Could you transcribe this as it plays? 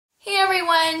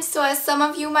everyone! So as some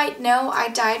of you might know, I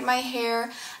dyed my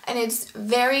hair and it's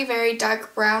very, very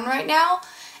dark brown right now.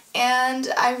 And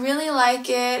I really like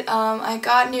it. I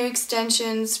got new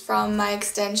extensions from my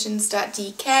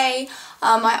extensions.dk.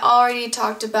 I already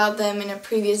talked about them in a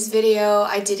previous video.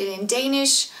 I did it in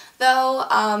Danish though,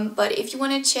 but if you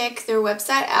want to check their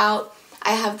website out,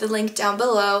 I have the link down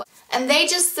below. And they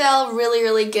just sell really,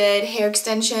 really good hair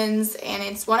extensions, and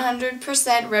it's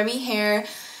 100% Remy hair.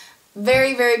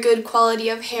 Very, very good quality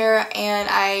of hair, and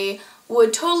I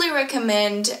would totally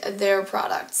recommend their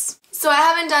products. So I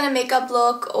haven't done a makeup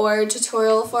look or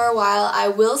tutorial for a while. I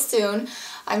will soon.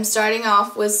 I'm starting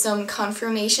off with some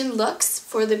confirmation looks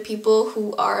for the people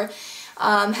who are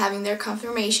having their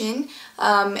confirmation,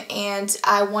 and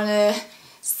I want to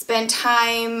spend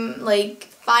time like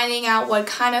finding out what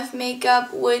kind of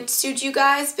makeup would suit you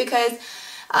guys, because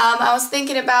I was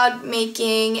thinking about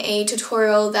making a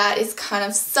tutorial that is kind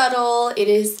of subtle. It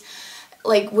is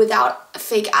like without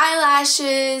fake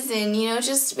eyelashes and, you know,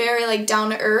 just very like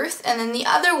down to earth. And then the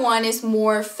other one is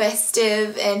more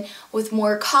festive and with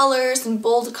more colors and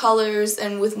bold colors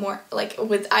and with more like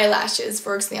with eyelashes,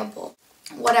 for example.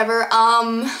 Whatever.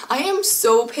 I am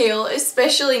so pale,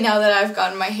 especially now that I've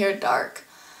gotten my hair dark.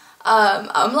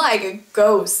 I'm like a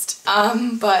ghost,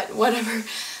 but whatever.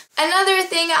 Another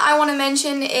thing I want to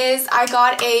mention is I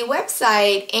got a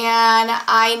website and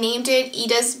I named it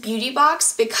Ida's Beauty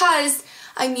Box because,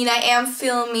 I mean, I am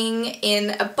filming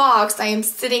in a box. I am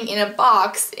sitting in a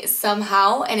box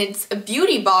somehow, and it's a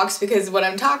beauty box because what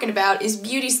I'm talking about is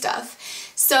beauty stuff.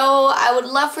 So I would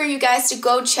love for you guys to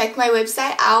go check my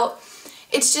website out.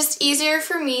 It's just easier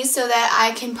for me so that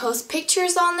I can post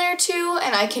pictures on there too,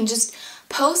 and I can just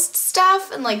post stuff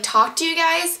and like talk to you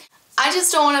guys. I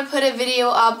just don't want to put a video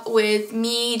up with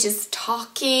me just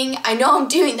talking. I know I'm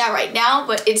doing that right now,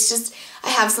 but it's just I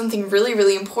have something really,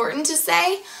 really important to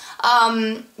say.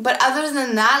 But other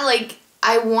than that, like,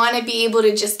 I want to be able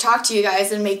to just talk to you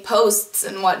guys and make posts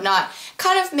and whatnot,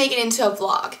 kind of make it into a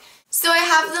vlog. So I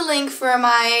have the link for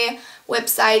my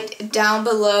website down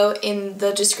below in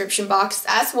the description box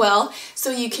as well, so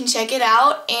you can check it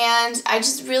out, and I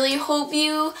just really hope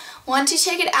you want to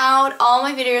check it out. All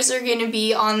my videos are going to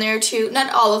be on there too,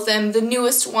 not all of them, the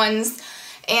newest ones.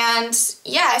 And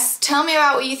yes, tell me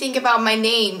about what you think about my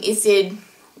name. Is it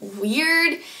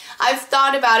weird? I've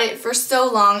thought about it for so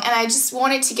long, and I just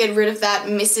wanted to get rid of that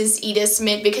Mrs. Ida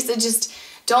Smith because I just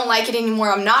don't like it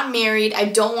anymore. I'm not married. I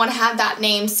don't want to have that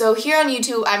name. So here on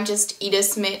YouTube, I'm just Ida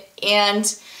Smith. And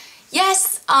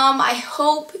yes, I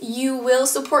hope you will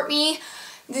support me.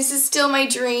 This is still my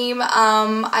dream.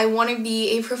 I want to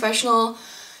be a professional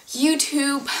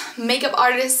YouTube makeup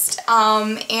artist.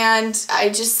 And I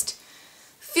just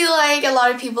feel like a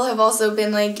lot of people have also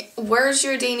been like, where's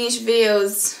your Danish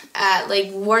videos at?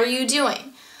 Like, what are you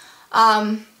doing?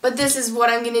 But this is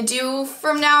what I'm gonna do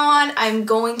from now on. I'm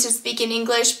going to speak in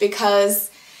English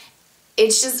because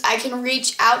it's just, I can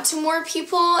reach out to more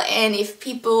people, and if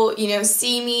people, you know,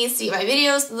 see my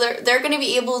videos, they're gonna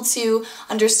be able to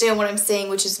understand what I'm saying,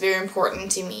 which is very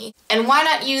important to me. And why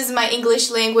not use my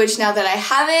English language now that I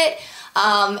have it?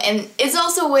 And it's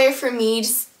also a way for me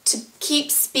to keep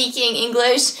speaking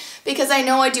English, because I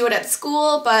know I do it at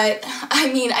school, but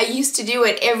I mean, I used to do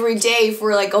it every day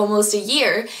for like almost a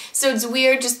year, so it's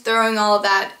weird just throwing all of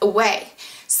that away.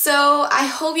 So I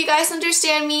hope you guys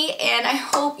understand me, and I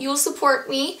hope you'll support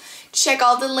me. Check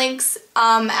all the links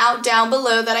out down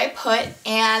below that I put,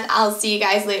 and I'll see you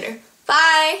guys later.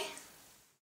 Bye!